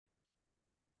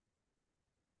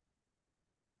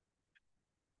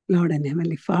Lord and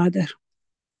Heavenly Father,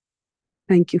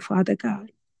 thank you, Father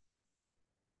God,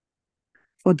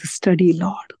 for the study,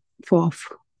 Lord, for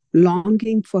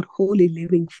longing for holy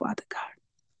living, Father God.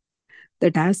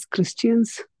 That as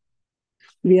Christians,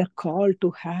 we are called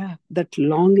to have that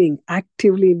longing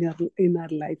actively in our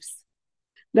lives,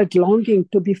 that longing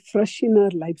to be fresh in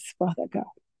our lives, Father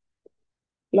God.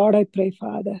 Lord, I pray,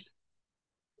 Father,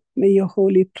 may your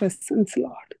holy presence,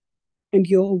 Lord, and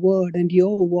your word and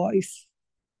your voice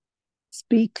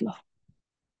speak, Lord,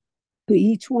 to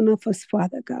each one of us,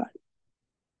 Father God.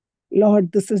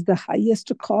 Lord, this is the highest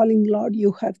calling, Lord,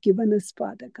 you have given us,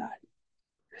 Father God.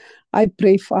 I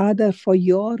pray, Father, for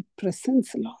your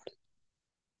presence, Lord,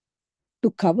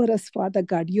 to cover us, Father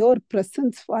God, your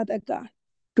presence, Father God,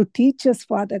 to teach us,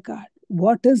 Father God,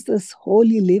 what is this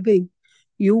holy living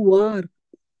you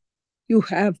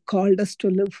have called us to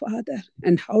live, Father,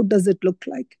 and how does it look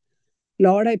like?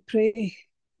 Lord, I pray,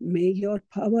 may your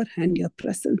power and your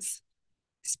presence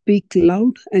speak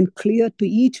loud and clear to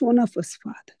each one of us,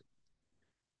 Father.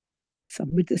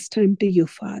 Submit this time to you,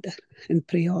 Father, and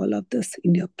pray all of this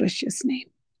in your precious name.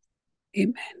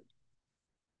 Amen.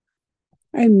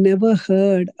 I've never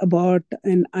heard about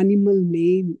an animal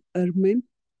named Ermine.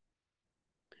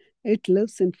 It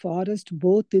lives in forest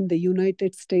both in the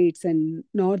United States and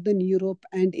Northern Europe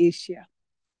and Asia.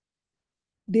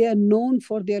 They are known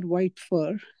for their white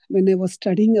fur. When I was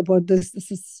studying about this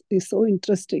is so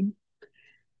interesting.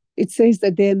 It says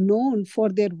that they are known for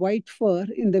their white fur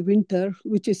in the winter,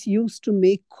 which is used to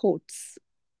make coats.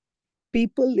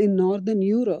 People in Northern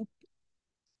Europe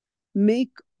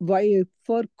make white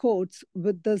fur coats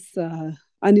with this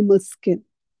animal skin.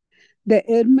 The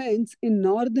Ermines in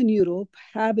Northern Europe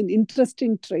have an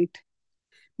interesting trait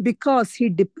because he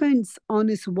depends on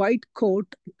his white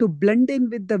coat to blend in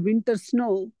with the winter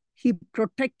snow. He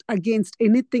protects against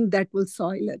anything that will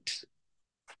soil it.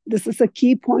 This is a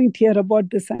key point here about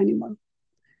this animal.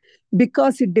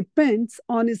 Because it depends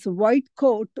on his white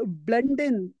coat to blend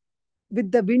in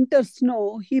with the winter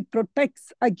snow, he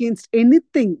protects against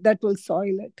anything that will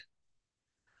soil it.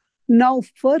 Now,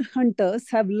 fur hunters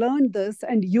have learned this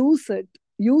and uses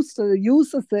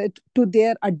it to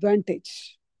their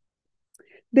advantage.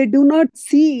 They do not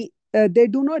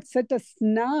set a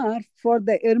snare for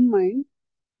the ermine,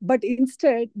 but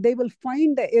instead they will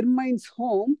find the ermine's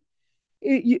home.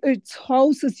 Its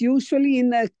house is usually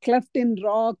in a cleft in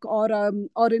rock or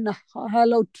in a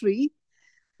hollow tree.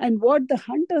 And what the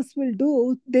hunters will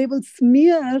do, they will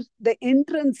smear the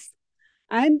entrance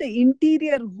and the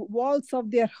interior walls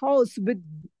of their house with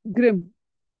grim.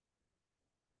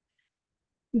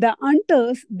 The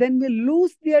hunters then will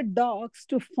lose their dogs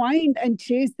to find and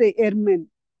chase the ermine.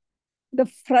 The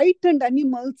frightened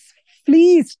animals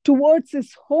flees towards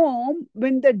his home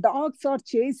when the dogs are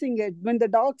chasing it, when the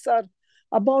dogs are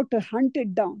about to hunt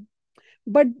it down.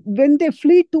 But when they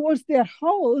flee towards their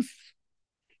house,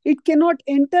 it cannot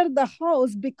enter the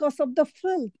house because of the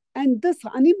filth. And this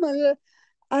animal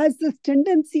has this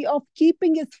tendency of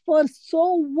keeping its fur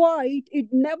so white, it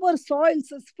never soils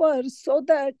its fur so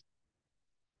that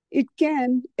it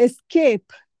can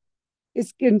escape.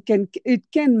 It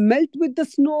can melt with the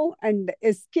snow and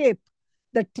escape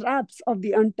the traps of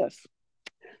the hunters.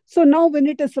 So now when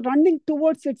it is running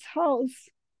towards its house,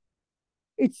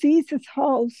 it sees its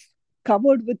house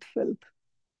covered with filth.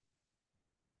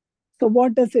 So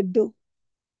what does it do?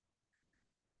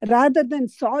 Rather than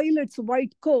soil its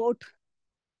white coat,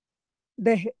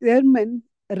 the ermine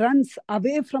runs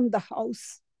away from the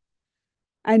house.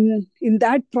 And in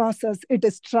that process, it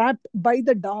is trapped by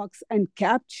the dogs and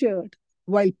captured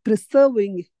while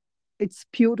preserving its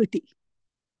purity.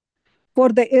 For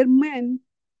the ermine,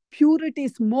 purity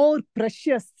is more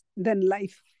precious than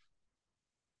life.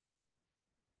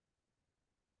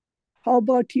 How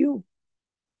about you?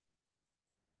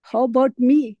 How about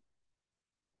me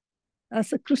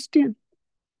as a Christian?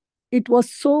 It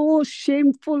was so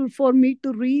shameful for me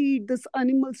to read this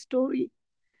animal story.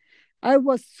 I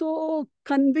was so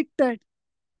convicted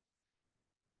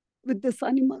with this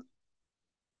animal.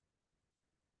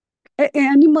 An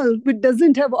animal which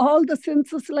doesn't have all the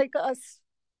senses like us.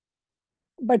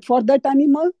 But for that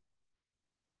animal,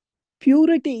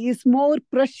 purity is more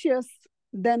precious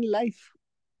than life.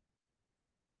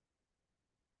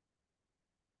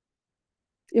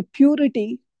 A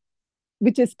purity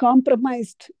which is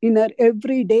compromised in our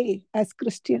everyday as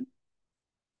Christian.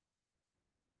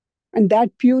 And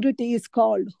that purity is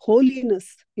called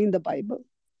holiness in the Bible.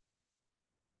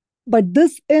 But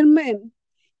this ermine,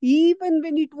 even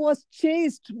when it was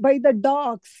chased by the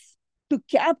dogs to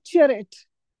capture it,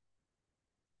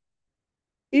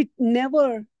 it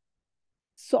never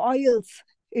soils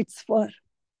its fur.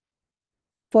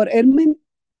 For Ermine,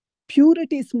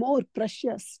 purity is more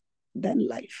precious than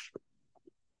life.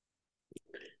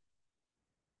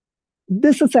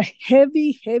 This is a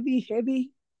heavy, heavy,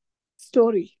 heavy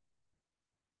story.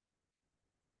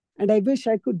 And I wish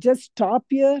I could just stop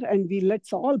here and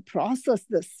let's all process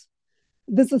this.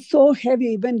 This is so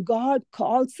heavy when God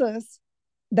calls us,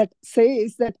 that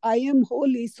says that I am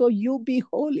holy, so you be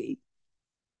holy.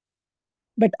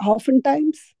 But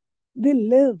oftentimes we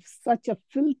live such a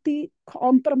filthy,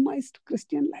 compromised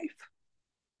Christian life.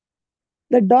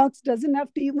 The dogs doesn't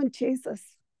have to even chase us.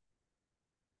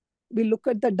 We look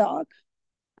at the dog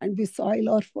and we soil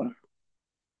our fur.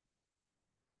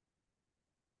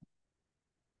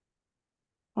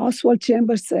 Oswald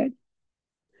Chambers said,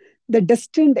 the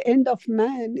destined end of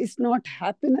man is not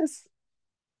happiness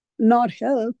nor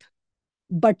health,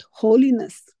 but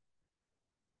holiness.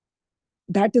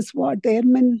 That is what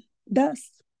Ermine does.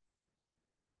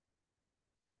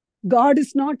 God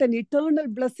is not an eternal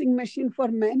blessing machine for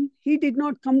men. He did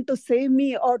not come to save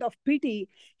me out of pity.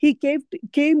 He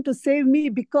came to save me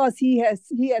because he has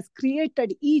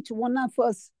created each one of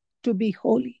us to be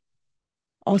holy.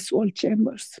 Oswald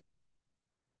Chambers.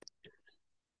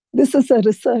 This is a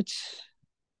research.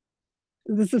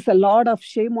 This is a lot of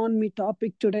shame on me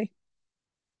topic today.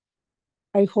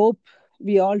 I hope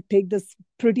we all take this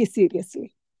pretty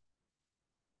seriously.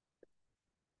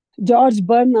 George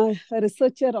Bernard, a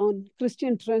researcher on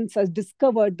Christian trends, has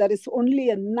discovered there is only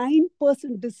a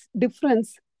 9%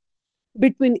 difference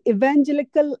between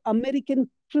evangelical American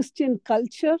Christian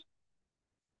culture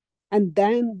and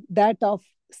then that of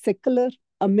secular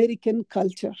American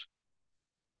culture.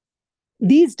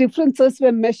 These differences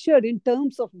were measured in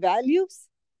terms of values,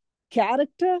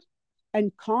 character,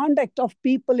 and conduct of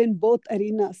people in both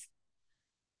arenas.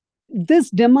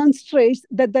 This demonstrates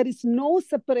that there is no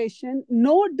separation,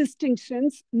 no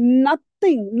distinctions,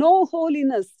 nothing, no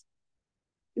holiness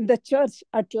in the church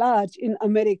at large in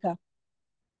America.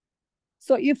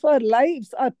 So if our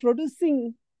lives are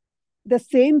producing the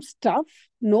same stuff,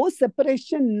 no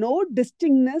separation, no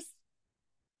distinctness,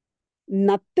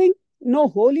 nothing, no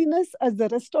holiness as the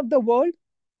rest of the world,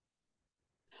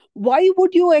 why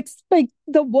would you expect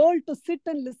the world to sit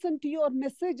and listen to your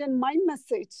message and my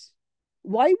message?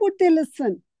 Why would they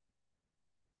listen?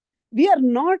 We are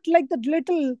not like that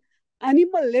little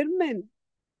animal, Ermine,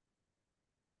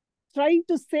 trying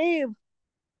to save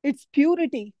its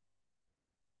purity.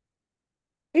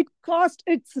 It cost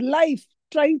its life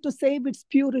trying to save its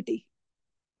purity.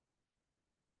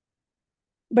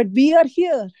 But we are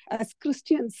here as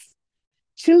Christians,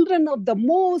 children of the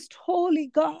most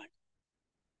holy God,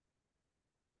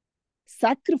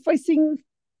 sacrificing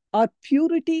our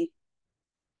purity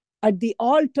at the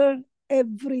altar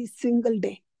every single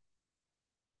day.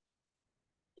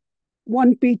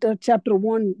 1 Peter chapter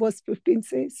 1 verse 15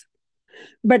 says,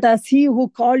 but as he who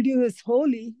called you is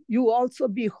holy, you also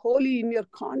be holy in your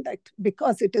conduct,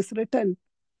 because it is written,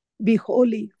 be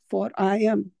holy, for I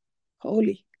am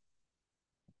holy.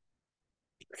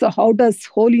 So how does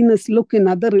holiness look in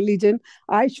other religion?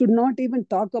 I should not even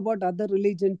talk about other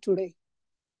religion today,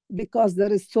 because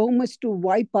there is so much to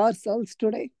wipe ourselves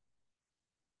today.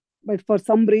 But for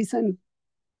some reason,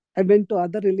 I went to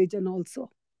other religion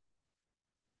also.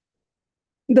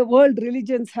 The world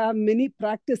religions have many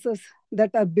practices that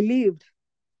are believed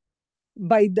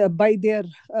by their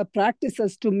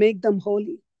practices to make them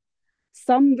holy.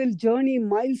 Some will journey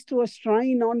miles to a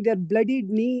shrine on their bloodied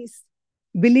knees,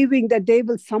 believing that they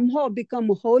will somehow become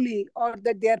holy, or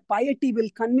that their piety will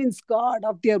convince God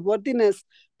of their worthiness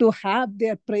to have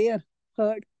their prayer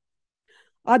heard.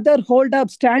 Others hold up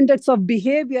standards of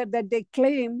behavior that they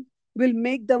claim will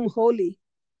make them holy.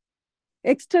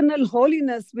 External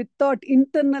holiness without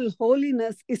internal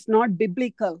holiness is not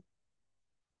biblical.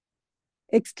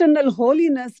 External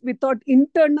holiness without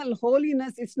internal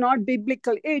holiness is not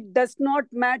biblical. It does not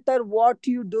matter what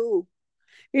you do.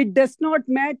 It does not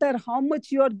matter how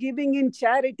much you are giving in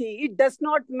charity. It does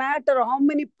not matter how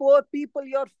many poor people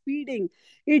you are feeding.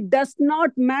 It does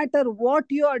not matter what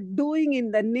you are doing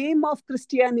in the name of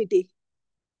Christianity.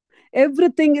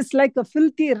 Everything is like a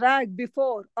filthy rag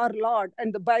before our Lord,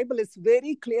 and the Bible is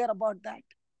very clear about that.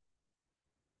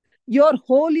 Your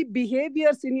holy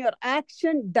behaviors in your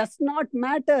action does not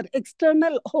matter.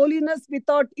 External holiness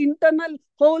without internal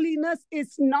holiness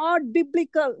is not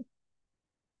biblical.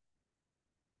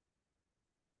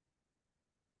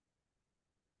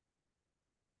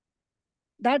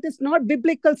 That is not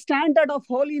biblical standard of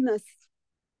holiness.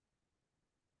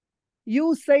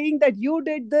 You saying that you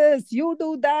did this, you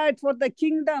do that for the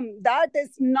kingdom, that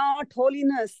is not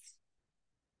holiness.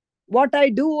 What I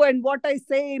do and what I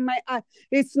say,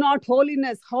 it's not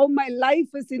holiness. How my life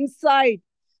is inside,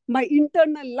 my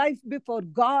internal life before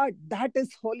God, that is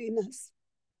holiness.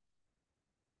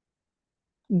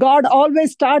 God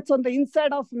always starts on the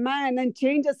inside of man and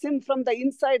changes him from the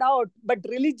inside out. But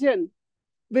religion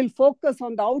will focus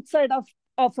on the outside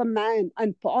of a man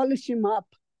and polish him up.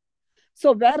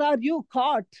 So where are you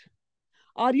caught?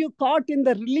 Are you caught in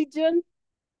the religion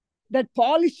that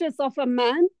polishes of a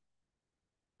man?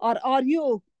 Or are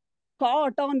you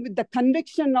caught on with the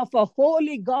conviction of a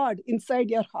holy God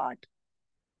inside your heart?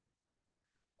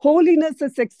 Holiness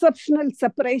is exceptional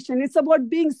separation. It's about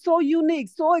being so unique,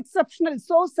 so exceptional,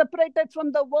 so separated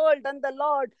from the world and the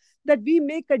Lord that we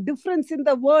make a difference in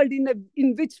the world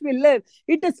in which we live.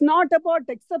 It is not about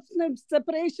exceptional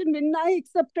separation when I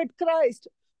accepted Christ.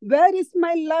 Where is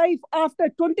my life after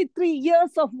 23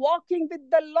 years of walking with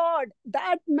the Lord?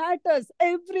 That matters.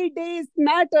 Every day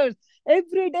matters.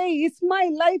 Every day is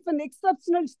my life an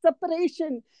exceptional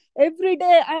separation. Every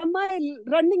day, am I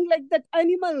running like that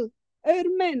animal,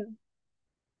 Ermine,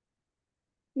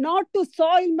 not to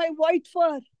soil my white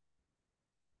fur,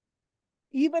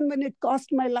 even when it cost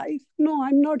my life? No,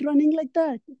 I'm not running like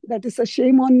that. That is a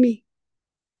shame on me.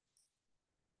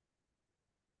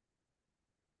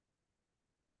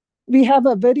 We have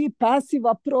a very passive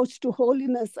approach to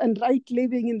holiness and right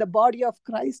living in the body of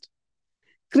Christ.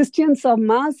 Christians have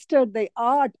mastered the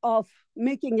art of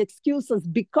making excuses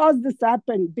because this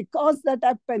happened, because that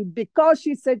happened, because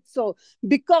she said so,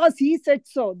 because he said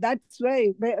so. That's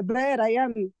where I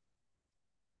am.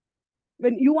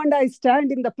 When you and I stand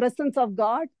in the presence of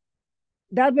God,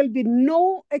 there will be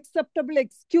no acceptable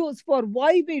excuse for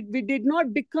why we did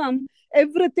not become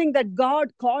everything that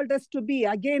God called us to be.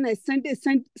 Again, I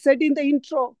said in the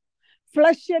intro,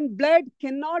 flesh and blood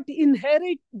cannot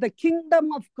inherit the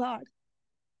kingdom of God.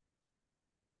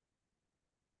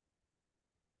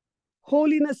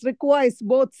 Holiness requires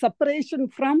both separation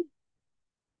from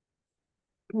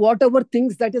whatever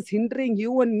things that is hindering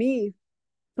you and me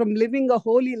from living a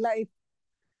holy life,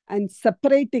 and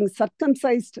separating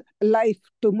circumcised life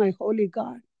to my holy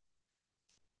God.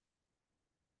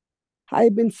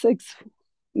 I've been sick.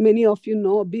 Many of you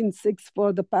know, been sick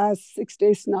for the past 6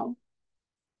 days now.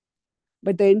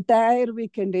 But the entire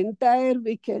weekend,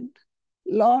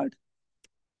 Lord,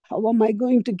 how am I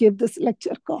going to give this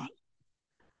lecture call?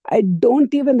 I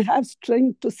don't even have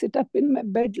strength to sit up in my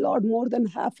bed, Lord, more than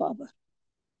half hour.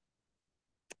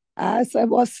 As I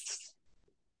was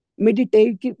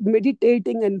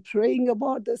meditating and praying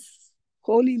about this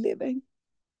holy living,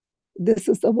 this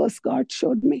is the verse God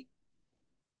showed me.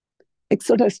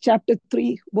 Exodus chapter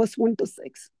 3, verse 1 to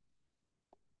 6.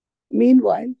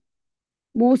 Meanwhile,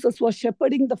 Moses was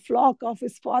shepherding the flock of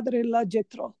his father-in-law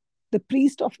Jethro, the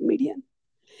priest of Midian.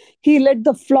 He led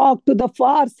the flock to the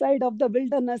far side of the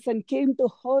wilderness and came to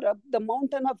Horeb, the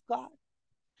mountain of God.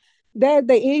 There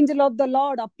the angel of the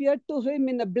Lord appeared to him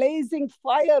in a blazing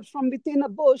fire from within a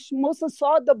bush. Moses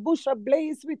saw the bush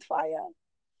ablaze with fire,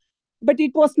 but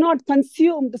it was not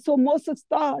consumed. So Moses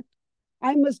thought,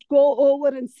 I must go over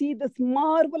and see this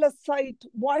marvelous sight.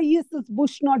 Why is this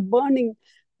bush not burning?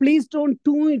 Please don't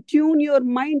tune your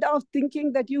mind off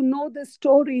thinking that you know this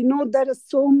story. No, there is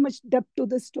so much depth to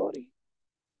this story.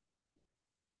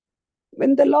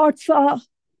 When the Lord saw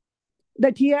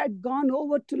that he had gone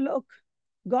over to look,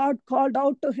 God called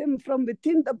out to him from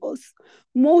within the bush,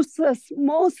 Moses,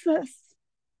 Moses.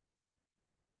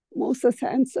 Moses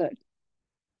answered,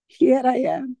 here I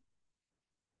am.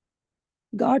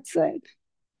 God said,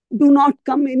 do not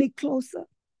come any closer.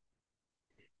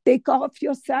 Take off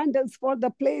your sandals, for the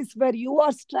place where you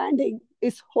are standing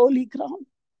is holy ground.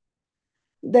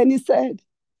 Then he said,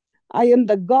 I am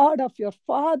the God of your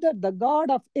father, the God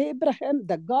of Abraham,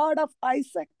 the God of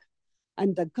Isaac,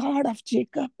 and the God of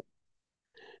Jacob.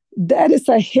 There is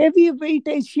a heavy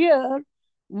weightage here.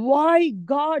 Why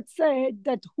God said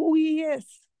that who he is,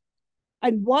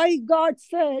 and why God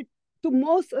said to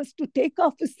Moses to take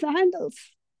off his sandals.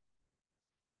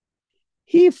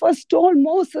 He first told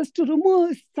Moses to remove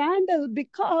his sandal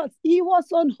because he was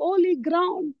on holy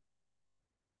ground.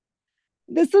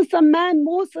 This is a man,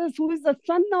 Moses, who is the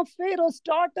son of Pharaoh's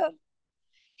daughter.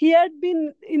 He had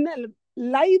been in a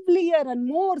livelier and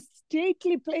more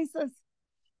stately places.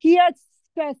 He had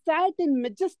sat in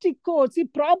majestic courts. He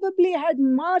probably had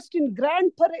marched in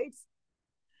grand parades.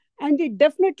 And he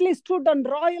definitely stood on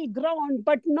royal ground,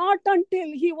 but not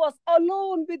until he was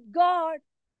alone with God.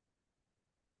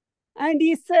 And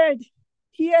he said,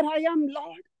 here I am,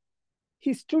 Lord.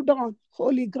 He stood on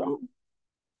holy ground.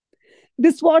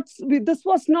 This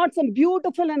was not some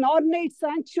beautiful and ornate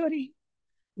sanctuary,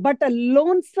 but a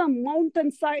lonesome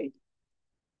mountainside.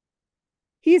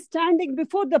 He's standing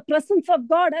before the presence of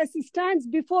God as he stands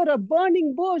before a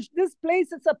burning bush. This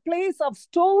place is a place of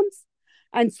stones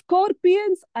and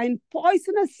scorpions and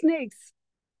poisonous snakes.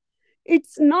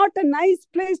 It's not a nice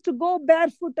place to go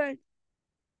barefooted.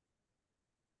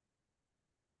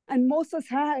 And Moses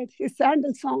had his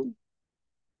sandals on.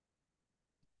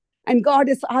 And God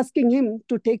is asking him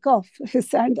to take off his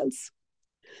sandals.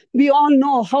 We all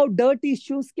know how dirty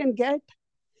shoes can get.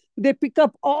 They pick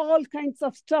up all kinds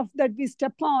of stuff that we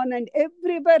step on, and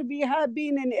everywhere we have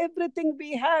been and everything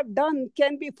we have done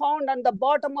can be found on the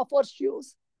bottom of our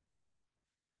shoes.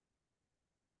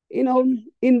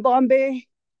 In Bombay,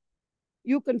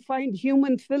 you can find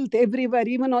human filth everywhere,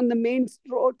 even on the main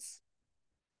roads.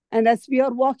 And as we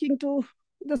are walking to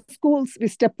the schools, we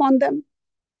step on them.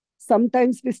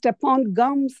 Sometimes we step on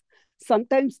gums.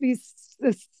 Sometimes we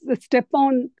step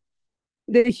on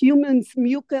the human's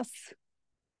mucus.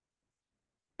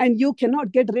 And you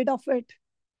cannot get rid of it.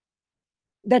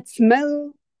 That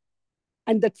smell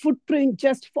and that footprint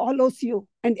just follows you.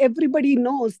 And everybody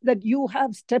knows that you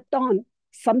have stepped on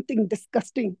something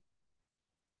disgusting.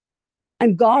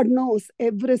 And God knows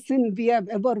every sin we have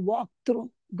ever walked through.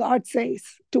 God says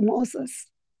to Moses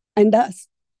and us,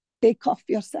 take off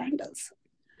your sandals.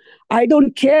 I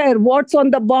don't care what's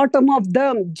on the bottom of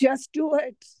them, just do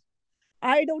it.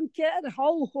 I don't care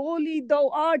how holy thou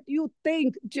art, you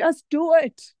think, just do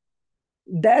it.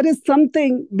 There is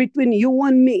something between you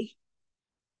and me.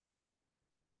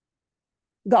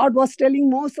 God was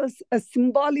telling Moses a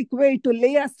symbolic way to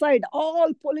lay aside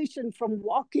all pollution from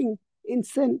walking in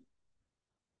sin.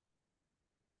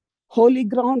 Holy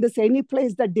ground is any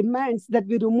place that demands that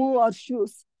we remove our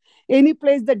shoes. Any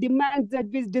place that demands that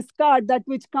we discard that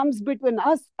which comes between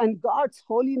us and God's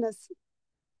holiness.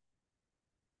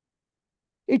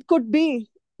 It could be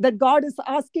that God is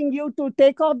asking you to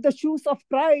take off the shoes of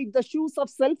pride, the shoes of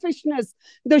selfishness,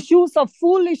 the shoes of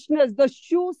foolishness, the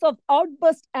shoes of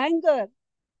outburst anger,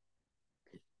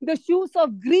 the shoes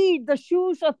of greed, the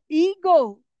shoes of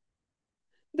ego,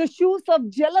 the shoes of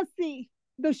jealousy,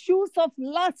 the shoes of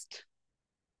lust,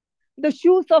 the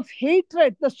shoes of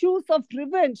hatred, the shoes of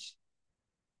revenge,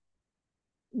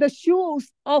 the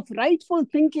shoes of rightful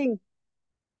thinking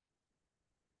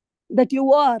that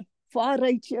you are far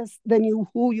righteous than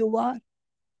who you are.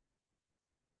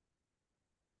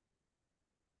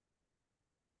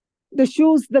 The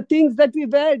shoes, the things that we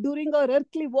wear during our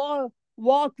earthly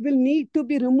walk will need to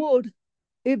be removed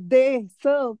if they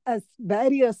serve as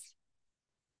barriers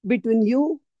between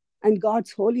you and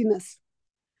God's holiness.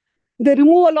 The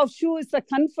removal of shoes is a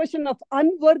confession of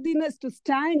unworthiness to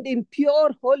stand in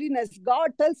pure holiness.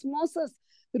 God tells Moses,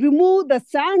 remove the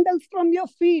sandals from your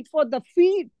feet, for the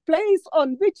place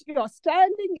on which you are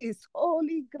standing is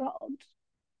holy ground.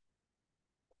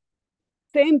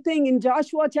 Same thing in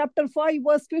Joshua chapter 5,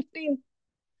 verse 15,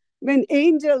 when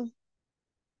angel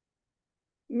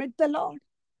met the Lord.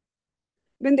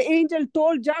 When the angel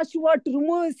told Joshua to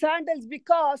remove his sandals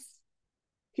because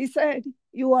he said,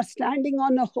 you are standing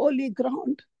on a holy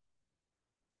ground.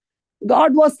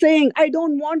 God was saying, I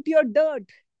don't want your dirt.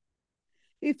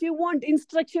 If you want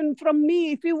instruction from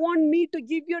me, if you want me to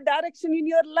give you direction in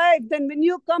your life, then when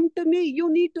you come to me,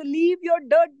 you need to leave your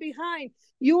dirt behind.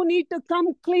 You need to come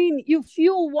clean. If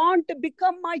you want to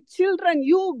become my children,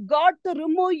 you got to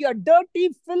remove your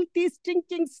dirty, filthy,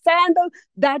 stinking sandal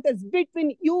that is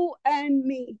between you and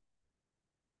me.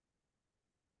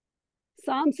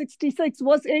 Psalm 66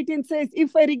 verse 18 says,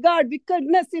 if I regard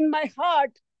wickedness in my heart,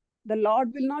 the Lord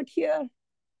will not hear.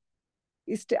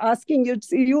 He's asking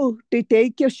you to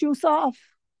take your shoes off.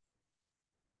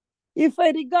 If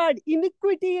I regard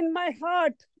iniquity in my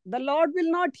heart, the Lord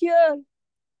will not hear.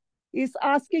 He's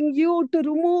asking you to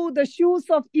remove the shoes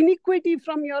of iniquity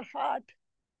from your heart.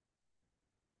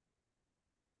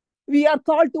 We are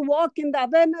called to walk in the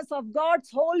awareness of God's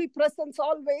holy presence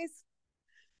always.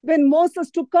 When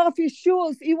Moses took off his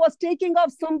shoes, he was taking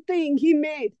off something he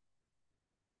made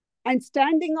and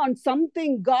standing on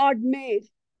something God made.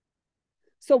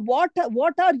 So what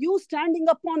are you standing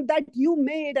upon that you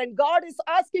made? And God is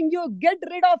asking you, get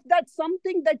rid of that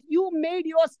something that you made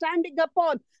you are standing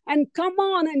upon and come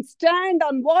on and stand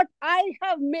on what I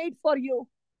have made for you.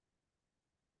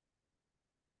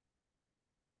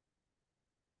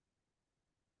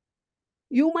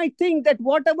 You might think that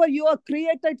whatever you are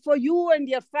created for you and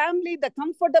your family, the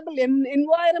comfortable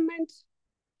environment,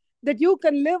 that you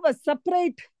can live a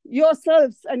separate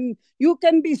yourselves and you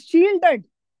can be shielded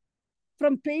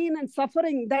from pain and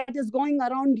suffering that is going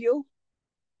around you.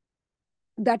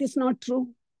 That is not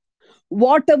true.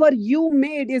 Whatever you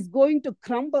made is going to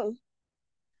crumble.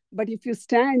 But if you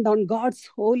stand on God's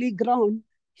holy ground,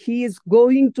 He is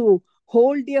going to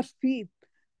hold your feet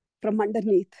from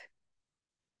underneath.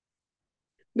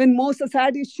 When Moses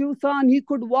had his shoes on, he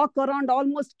could walk around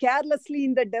almost carelessly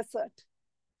in the desert.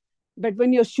 But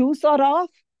when your shoes are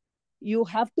off, you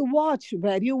have to watch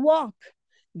where you walk.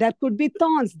 There could be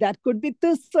thorns, there could be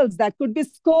thistles, there could be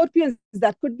scorpions,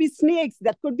 there could be snakes,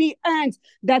 there could be ants,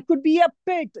 there could be a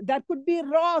pit, there could be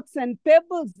rocks and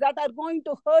pebbles that are going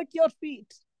to hurt your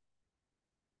feet.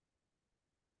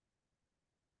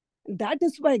 That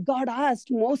is why God asked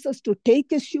Moses to take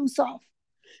his shoes off.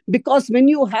 Because when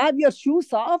you have your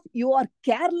shoes off, you are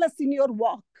careless in your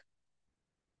walk.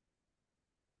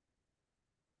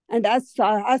 And as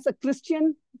a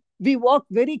Christian, we walk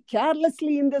very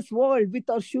carelessly in this world with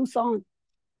our shoes on.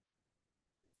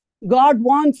 God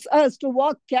wants us to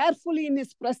walk carefully in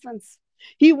his presence.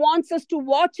 He wants us to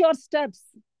watch our steps.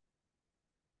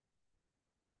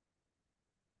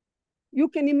 You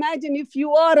can imagine if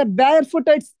you are a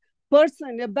barefooted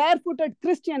person, a barefooted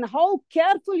Christian, how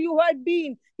careful you had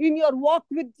been in your walk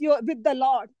with the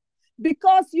Lord.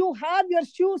 Because you have your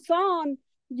shoes on,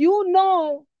 you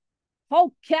know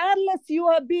how careless you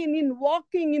have been in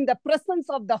walking in the presence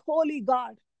of the holy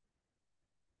God.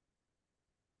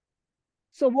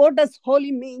 So what does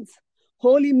holy means?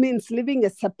 Holy means living a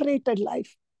separated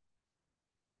life.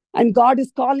 And God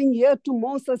is calling here to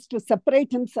Moses to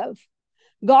separate himself.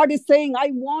 God is saying, I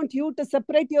want you to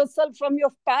separate yourself from your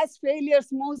past failures,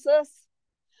 Moses.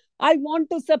 I want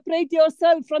to separate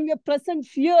yourself from your present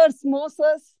fears,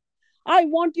 Moses. I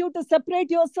want you to separate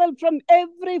yourself from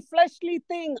every fleshly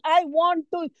thing. I want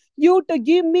you to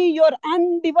give me your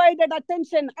undivided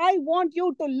attention. I want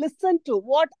you to listen to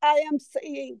what I am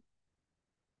saying.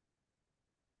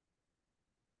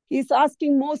 He's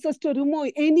asking Moses to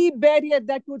remove any barrier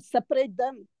that would separate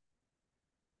them.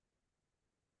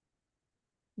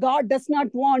 God does not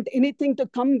want anything to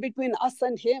come between us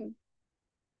and him.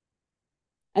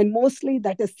 And mostly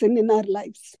that is sin in our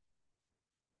lives.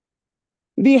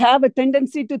 We have a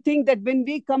tendency to think that when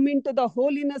we come into the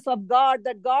holiness of God,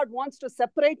 that God wants to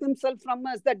separate himself from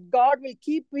us, that God will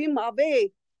keep him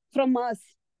away from us.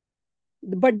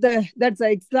 But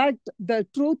the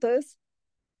truth is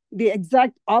the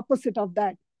exact opposite of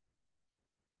that.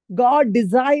 God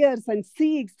desires and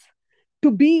seeks to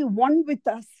be one with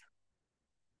us.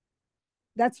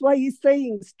 That's why he's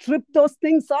saying, strip those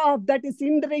things off that is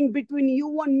hindering between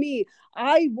you and me.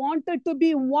 I wanted to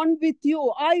be one with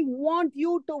you. I want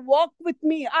you to walk with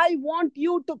me. I want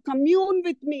you to commune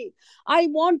with me. I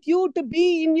want you to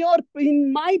be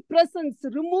in my presence.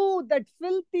 Remove that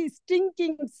filthy,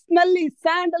 stinking, smelly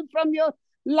sandal from your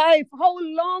life. How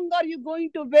long are you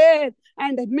going to wear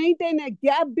and maintain a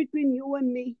gap between you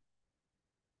and me?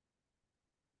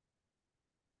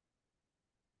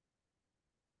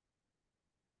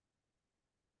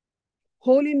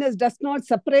 Holiness does not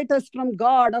separate us from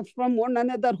God or from one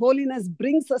another. Holiness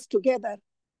brings us together.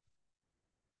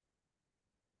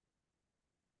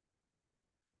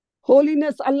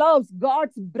 Holiness allows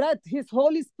God's breath, his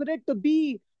Holy Spirit, to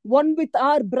be one with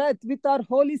our breath, with our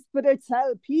Holy Spirit's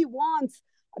help. He wants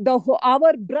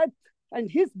our breath and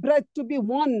his breath to be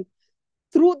one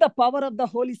through the power of the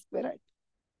Holy Spirit.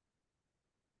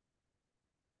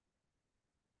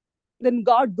 Then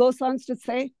God goes on to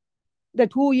say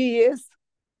that who he is.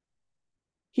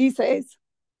 He says,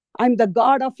 I'm the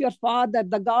God of your father,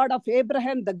 the God of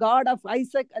Abraham, the God of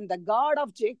Isaac, and the God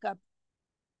of Jacob.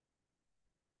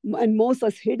 And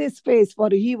Moses hid his face, for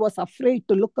he was afraid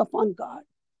to look upon God.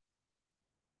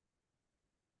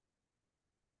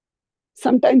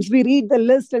 Sometimes we read the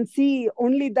list and see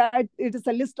only that it is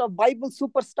a list of Bible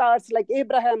superstars like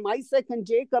Abraham, Isaac, and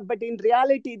Jacob, but in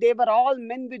reality, they were all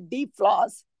men with deep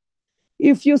flaws.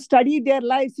 If you study their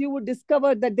lives, you would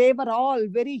discover that they were all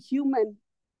very human.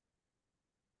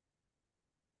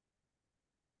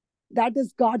 That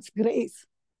is God's grace.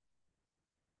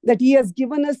 That he has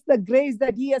given us the grace,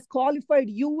 that he has qualified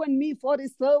you and me for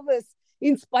his service.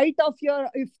 In spite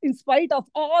of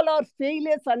all our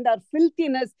failures and our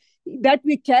filthiness that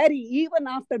we carry, even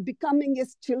after becoming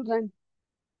his children.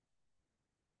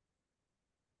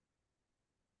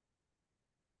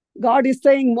 God is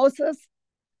saying, Moses,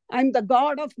 I'm the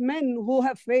God of men who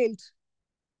have failed.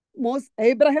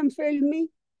 Abraham failed me.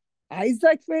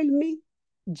 Isaac failed me.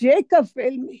 Jacob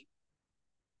failed me.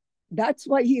 That's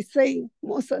why he's saying,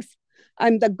 Moses,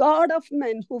 I'm the God of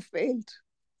men who failed.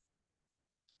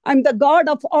 I'm the God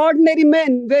of ordinary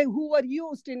men who were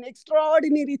used in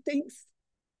extraordinary things.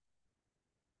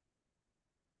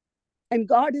 And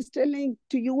God is telling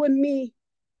to you and me,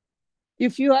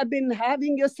 if you have been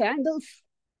having your sandals,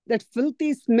 that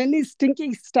filthy, smelly,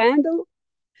 stinking sandal,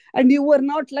 and you were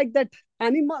not like that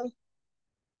animal,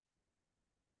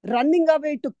 running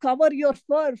away to cover your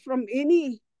fur from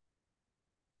any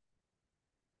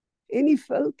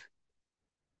filth.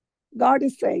 God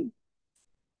is saying,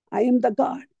 I am the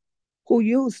God who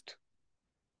used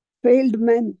failed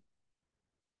men,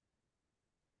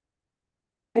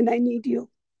 and I need you.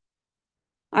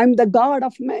 I'm the God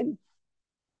of men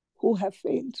who have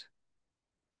failed.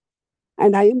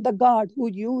 And I am the God who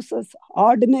uses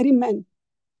ordinary men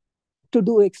to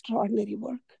do extraordinary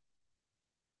work.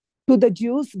 To the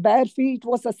Jews, bare feet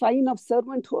was a sign of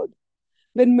servanthood.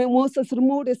 When Moses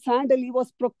removed his sandal, he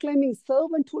was proclaiming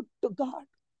servanthood to God.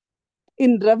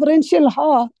 In reverential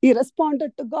awe, he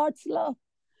responded to God's love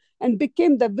and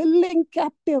became the willing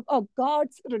captive of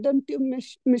God's redemptive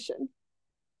mission.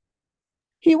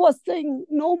 He was saying,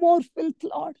 no more filth,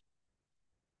 Lord.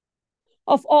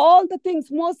 Of all the things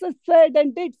Moses said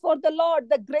and did for the Lord,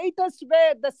 the greatest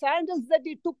were the sandals that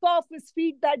he took off his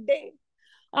feet that day.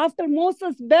 After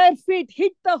Moses' bare feet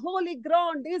hit the holy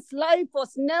ground, his life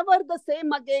was never the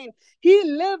same again. He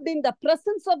lived in the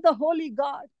presence of the holy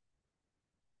God.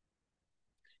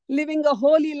 Living a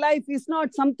holy life is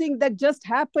not something that just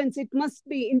happens. It must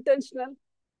be intentional.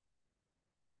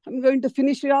 I'm going to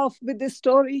finish it off with this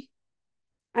story.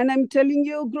 And I'm telling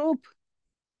you, group,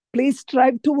 please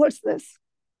strive towards this.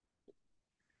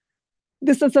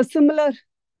 This is a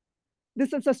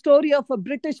story of a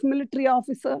British military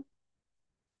officer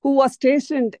who was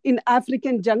stationed in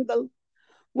African jungle.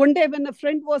 One day when a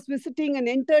friend was visiting and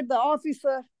entered the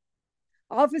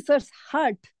officer's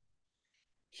hut,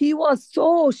 he was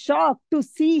so shocked to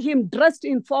see him dressed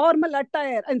in formal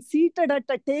attire and seated at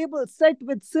a table set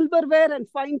with silverware and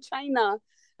fine china.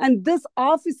 And this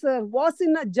officer was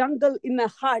in a jungle in a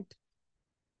hut.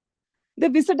 The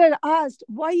visitor asked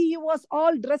why he was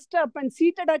all dressed up and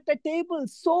seated at a table,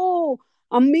 so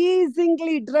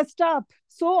amazingly dressed up,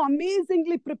 so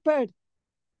amazingly prepared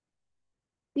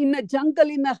in a jungle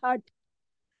in a hut.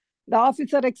 The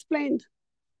officer explained,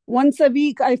 once a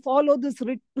week, I follow this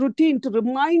routine to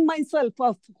remind myself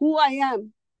of who I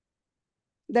am,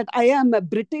 that I am a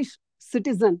British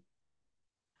citizen.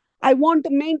 I want to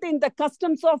maintain the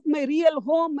customs of my real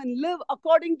home and live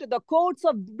according to the codes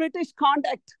of British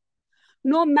conduct.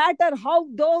 No matter how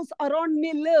those around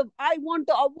me live, I want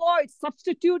to avoid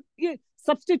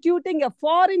substituting a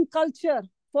foreign culture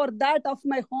for that of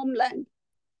my homeland.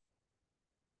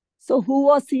 So who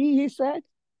was he? He said.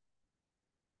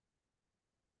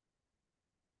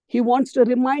 He wants to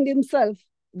remind himself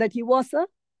that he was a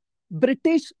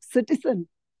British citizen.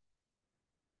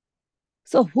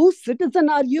 So whose citizen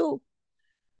are you?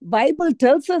 Bible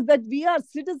tells us that we are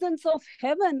citizens of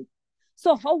heaven.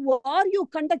 So how are you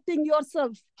conducting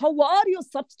yourself? How are you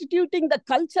substituting the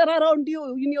culture around you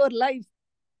in your life?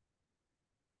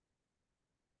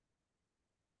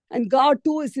 And God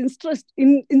too is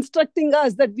instructing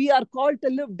us that we are called to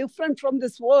live different from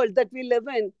this world that we live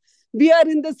in. We are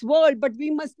in this world, but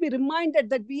we must be reminded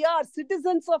that we are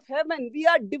citizens of heaven. We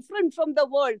are different from the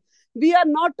world. We are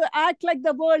not to act like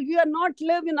the world. We are not to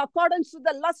live in accordance to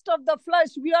the lust of the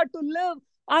flesh. We are to live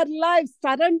our lives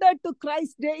surrendered to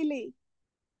Christ daily.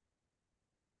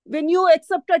 When you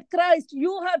accepted Christ,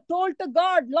 you have told to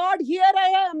God, Lord, here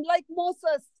I am, like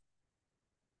Moses.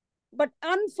 But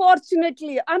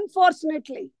unfortunately,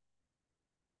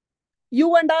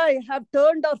 you and I have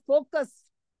turned our focus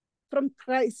from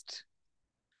Christ,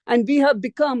 and we have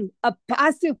become a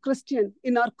passive Christian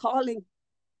in our calling.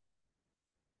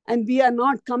 And we are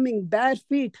not coming bare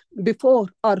feet before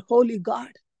our holy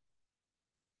God.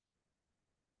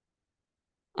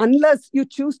 Unless you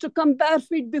choose to come bare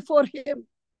feet before him.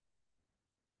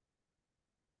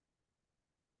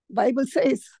 Bible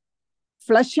says,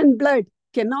 flesh and blood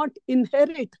cannot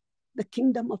inherit the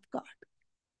kingdom of God.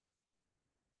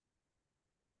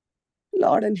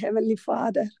 Lord and Heavenly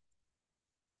Father,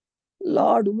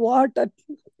 Lord, what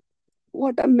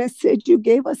a message you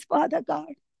gave us, Father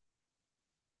God.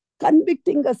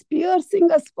 Convicting us, piercing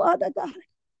us, Father God.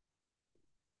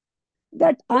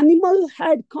 That animal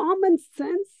had common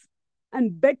sense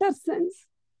and better sense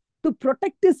to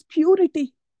protect its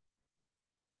purity.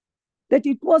 That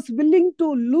it was willing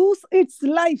to lose its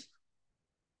life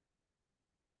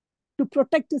to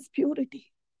protect its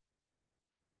purity.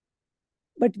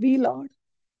 But we, Lord,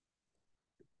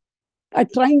 are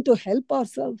trying to help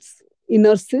ourselves in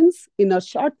our sins, in our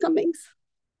shortcomings,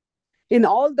 in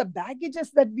all the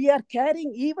baggages that we are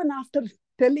carrying, even after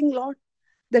telling, Lord,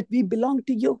 that we belong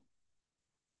to you.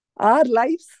 Our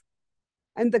lives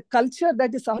and the culture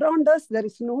that is around us, there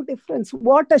is no difference.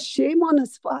 What a shame on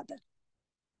us, Father.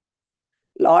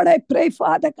 Lord, I pray,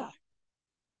 Father God.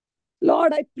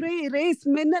 Lord, I pray, raise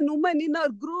men and women in our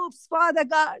groups, Father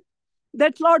God,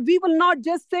 That, Lord, we will not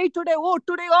just say today, oh,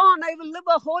 today on, I will live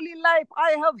a holy life.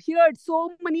 I have heard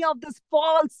so many of these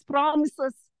false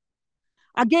promises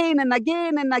again and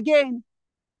again and again.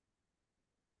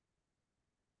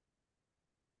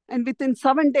 And within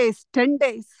 7 days, 10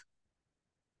 days,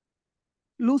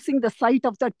 losing the sight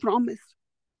of that promise.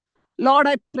 Lord,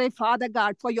 I pray, Father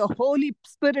God, for your Holy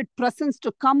Spirit presence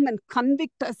to come and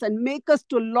convict us and make us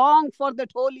to long for that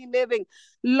holy living.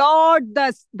 Lord,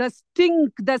 the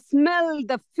stink, the smell,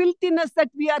 the filthiness that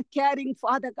we are carrying,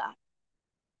 Father God.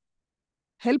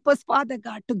 Help us, Father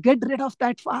God, to get rid of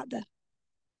that, Father.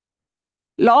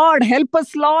 Lord, help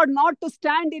us, Lord, not to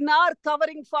stand in our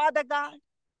covering, Father God.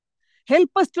 Help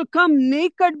us to come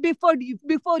naked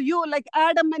before you like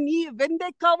Adam and Eve. When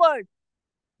they covered,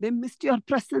 they missed your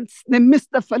presence. They missed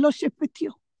the fellowship with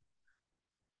you.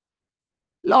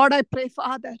 Lord, I pray,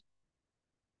 Father,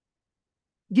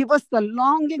 give us the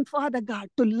longing, Father God,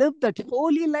 to live that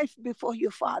holy life before you,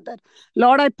 Father.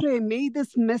 Lord, I pray, may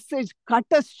this message cut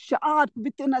us sharp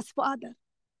within us, Father.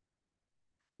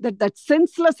 That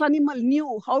senseless animal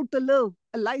knew how to live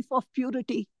a life of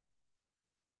purity.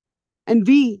 And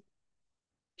we,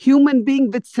 human being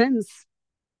with sins,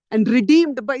 and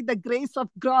redeemed by the grace of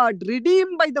God,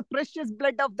 redeemed by the precious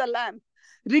blood of the Lamb,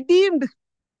 redeemed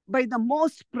by the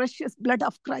most precious blood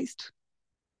of Christ.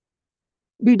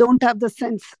 We don't have the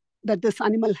sense that this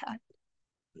animal had.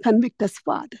 Convict us,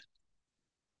 Father.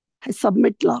 I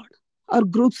submit, Lord, our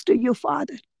groups to you,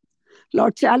 Father.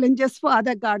 Lord, challenge us,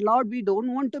 Father God. Lord, we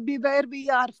don't want to be where we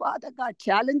are, Father God.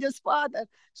 Challenge us, Father.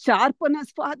 Sharpen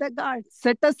us, Father God.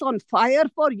 Set us on fire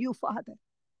for you, Father.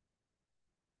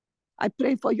 I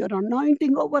pray for your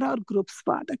anointing over our groups,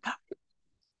 Father God.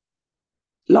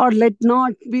 Lord, let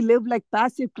not we live like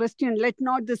passive Christian. Let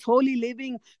not this holy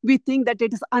living, we think that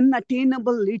it is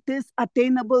unattainable. It is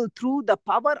attainable through the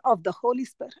power of the Holy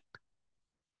Spirit.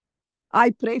 I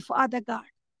pray, Father God,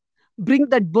 bring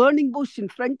that burning bush in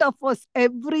front of us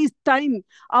every time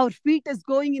our feet is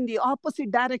going in the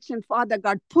opposite direction, Father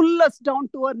God. Pull us down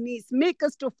to our knees. Make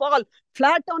us to fall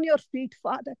flat on your feet,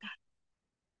 Father God.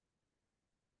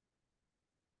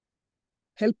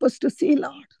 Help us to see,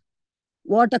 Lord,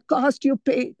 what a cost you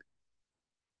paid.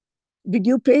 Did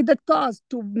you pay that cost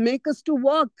to make us to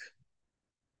walk,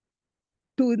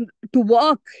 to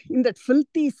walk in that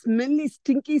filthy, smelly,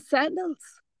 stinky sandals?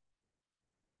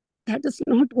 That is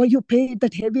not why you paid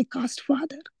that heavy cost,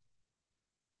 Father.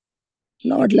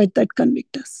 Lord, let that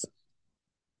convict us.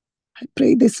 I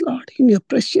pray this, Lord, in your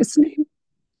precious name.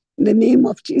 In the name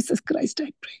of Jesus Christ,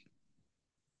 I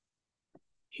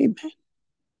pray. Amen.